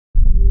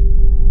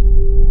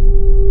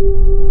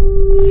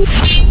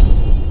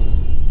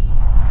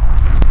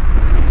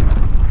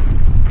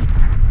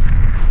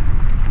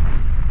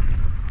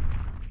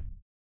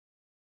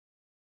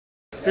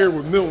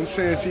Milton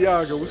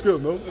Santiago. What's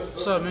good, Milton?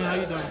 What's up, man? How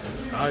you doing?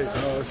 All right,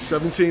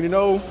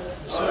 17-0.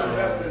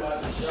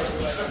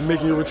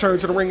 Making your return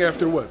to the ring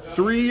after what?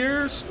 3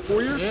 years?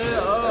 4 years?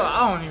 Yeah,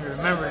 I don't even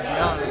remember, to be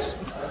honest.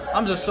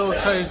 I'm just so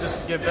excited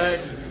just to get back.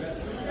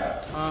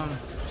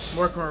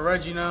 Working with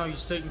Reggie now,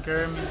 he's taking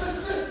care of me,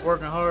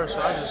 working hard, so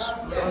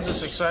I'm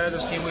just excited. I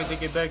just can't wait to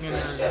get back in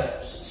there again.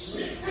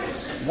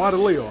 Why the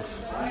layoff?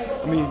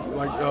 I mean,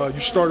 like you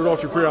started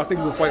off your career, I think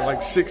you were fighting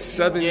like 6,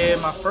 7. Yeah,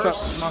 my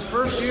first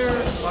year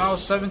when I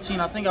was 17,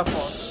 I think I fought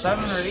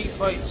 7 or 8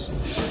 fights,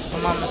 if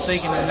I'm not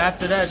mistaken. And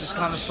after that, just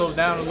kind of slowed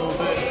down a little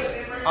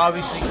bit.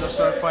 Obviously, because I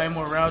started fighting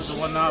more rounds and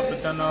whatnot.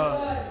 But then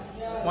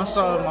once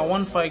my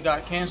one fight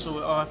got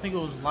canceled, I think it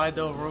was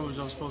Lydell Rose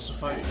I was supposed to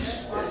fight.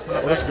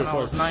 That's a good fight. fight. I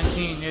was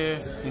 19, yeah.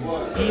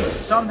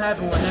 Something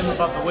happened with him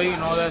about the weight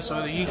and all that,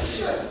 so he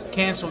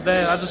canceled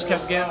that. I just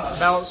kept getting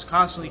bouts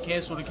constantly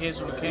canceled. So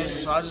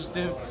I just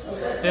didn't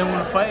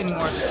want to fight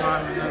anymore at the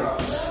time.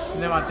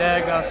 And then my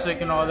dad got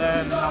sick and all that,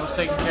 and then I was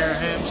taking care of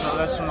him. So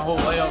that's when the whole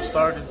layoff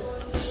started.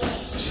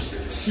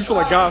 You feel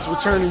like guys were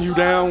turning you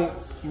down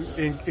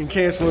and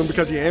canceling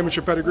because of your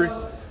amateur pedigree?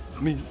 I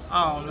mean,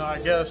 I don't know, I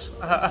guess.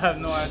 I have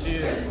no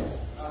idea.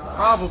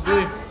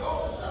 Probably.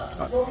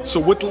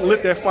 So what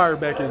lit that fire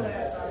back in you?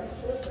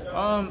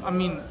 I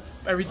mean,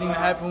 everything that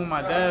happened with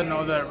my dad and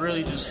all that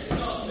really just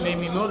made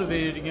me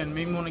motivated again,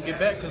 made me want to get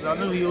back, because I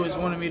knew he always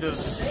wanted me to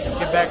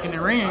get back in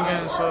the ring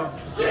again. So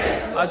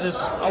I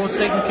was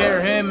taking care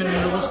of him, and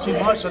it was too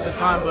much at the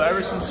time. But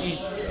ever since he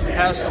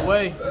passed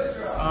away,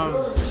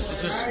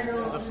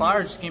 the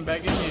fire just came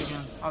back in me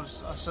again. I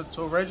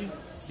told Reggie,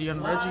 the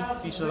young Reggie,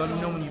 he said, let me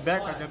know when you're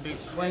back. I got big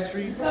plans for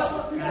you,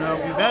 and I'll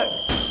be back.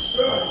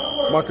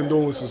 My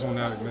condolences on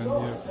that, man.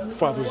 Yeah, your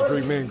father was a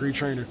great man, great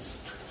trainer.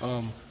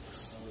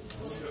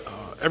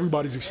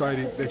 Everybody's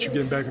excited that you're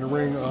getting back in the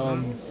ring.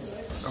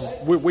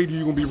 What weight are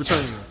you going to be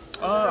returning?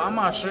 I'm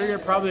not sure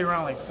yet. Probably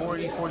around like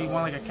 40,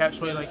 41, like a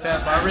catch weight like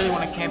that. But I really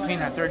want to campaign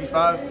at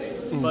 35.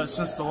 But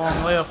since the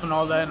long layoff and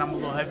all that, and I'm a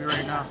little heavy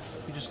right now,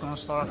 we're just going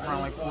to start off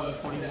around like 40,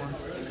 41.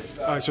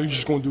 All right, so you're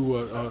just going to do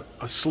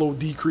a slow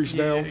decrease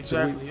down? Yeah,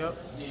 exactly, yep.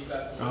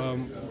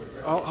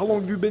 How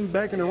long have you been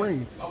back in the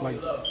ring? Like,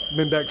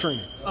 been back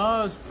training?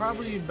 It's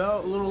probably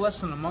about a little less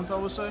than a month, I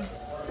would say.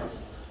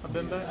 I've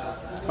been back.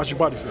 How's your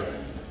body feel?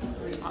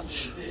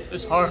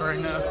 It's hard right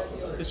now.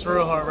 It's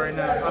real hard right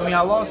now. I mean,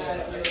 I lost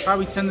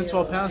probably 10 to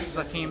 12 pounds since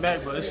I came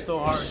back, but it's still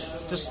hard.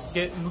 Just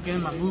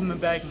getting my movement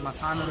back and my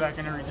timing back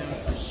and everything.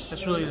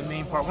 That's really the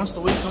main part. Once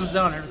the weight comes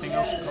down, everything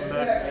else will come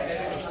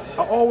back.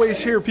 I always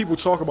hear people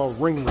talk about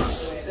ring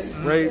rust,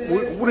 right?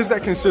 What does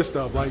that consist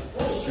of? Like,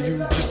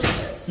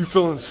 you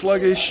feeling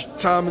sluggish,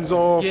 timing's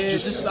off? Yeah,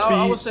 just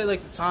I would say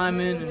like the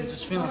timing and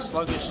just feeling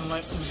sluggish and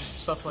like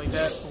stuff like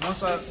that. But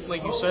once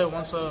like you said,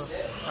 once I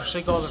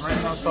shake all the ring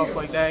and stuff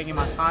like that, get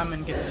my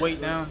timing, get the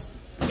weight down,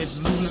 get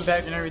the movement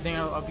back and everything,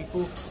 I'll be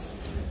cool.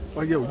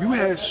 Like, yo, you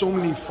had so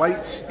many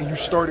fights and you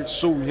started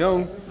so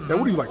young. Now,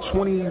 what are you, like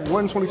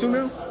 21, 22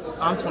 now?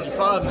 I'm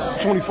 25 now.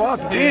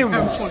 25? Damn.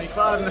 I'm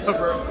 25 now,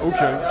 bro.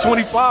 Okay,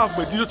 25,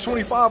 but you're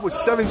 25 with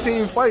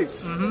 17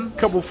 fights.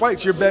 Couple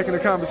fights, you're back in the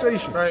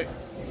conversation. Right.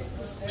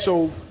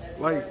 So,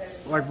 like,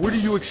 what do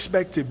you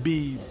expect to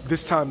be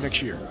this time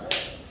next year?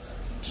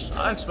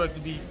 I expect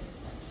to be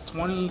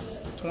 20,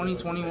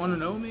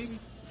 21-0 maybe.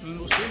 I mean,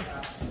 we'll see.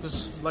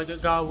 Just like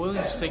God willing,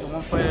 just take it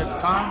one fight at a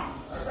time.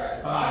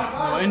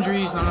 No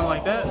injuries, nothing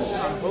like that.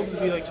 I hope to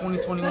be like 20,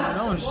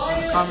 21-0 and just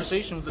in a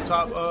conversation with the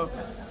top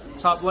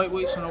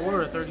lightweights in the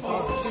world at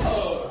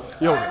 35.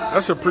 Yo,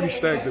 that's a pretty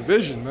stacked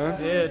division, man.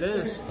 Yeah, it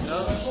is.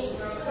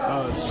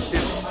 Yeah.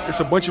 It's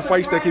a bunch of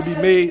fights that can be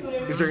made.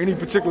 Is there any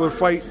particular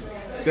fight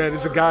that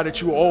is a guy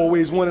that you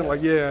always wanted?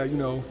 Like, yeah, you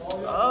know.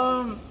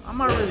 I'm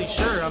not really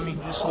sure. I mean,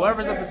 just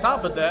whoever's at the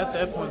top of that, at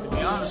that point, to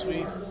be honest with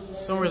you,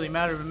 don't really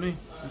matter to me.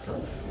 Okay.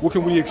 What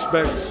can we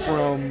expect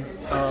from,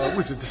 what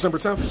is it, December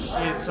 10th?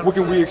 Yeah, December what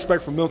can we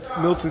expect from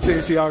Milton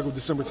Santiago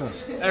December 10th?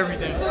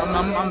 Everything.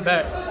 I'm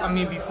back. I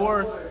mean,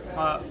 before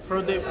my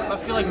pro debut, I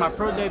feel like my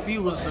pro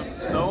debut was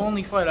the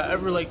only fight I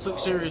ever like took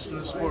serious in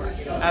the sport.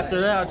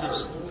 After that,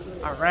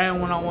 I ran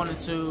when I wanted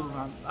to.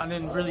 I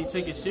didn't really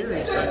take it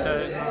serious like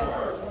that. And,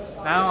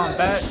 now I'm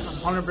back.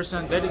 I'm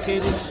 100%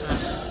 dedicated. And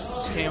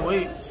just can't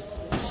wait.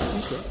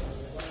 Okay.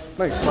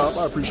 Thanks, Bob.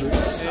 I appreciate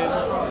it.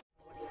 Yeah.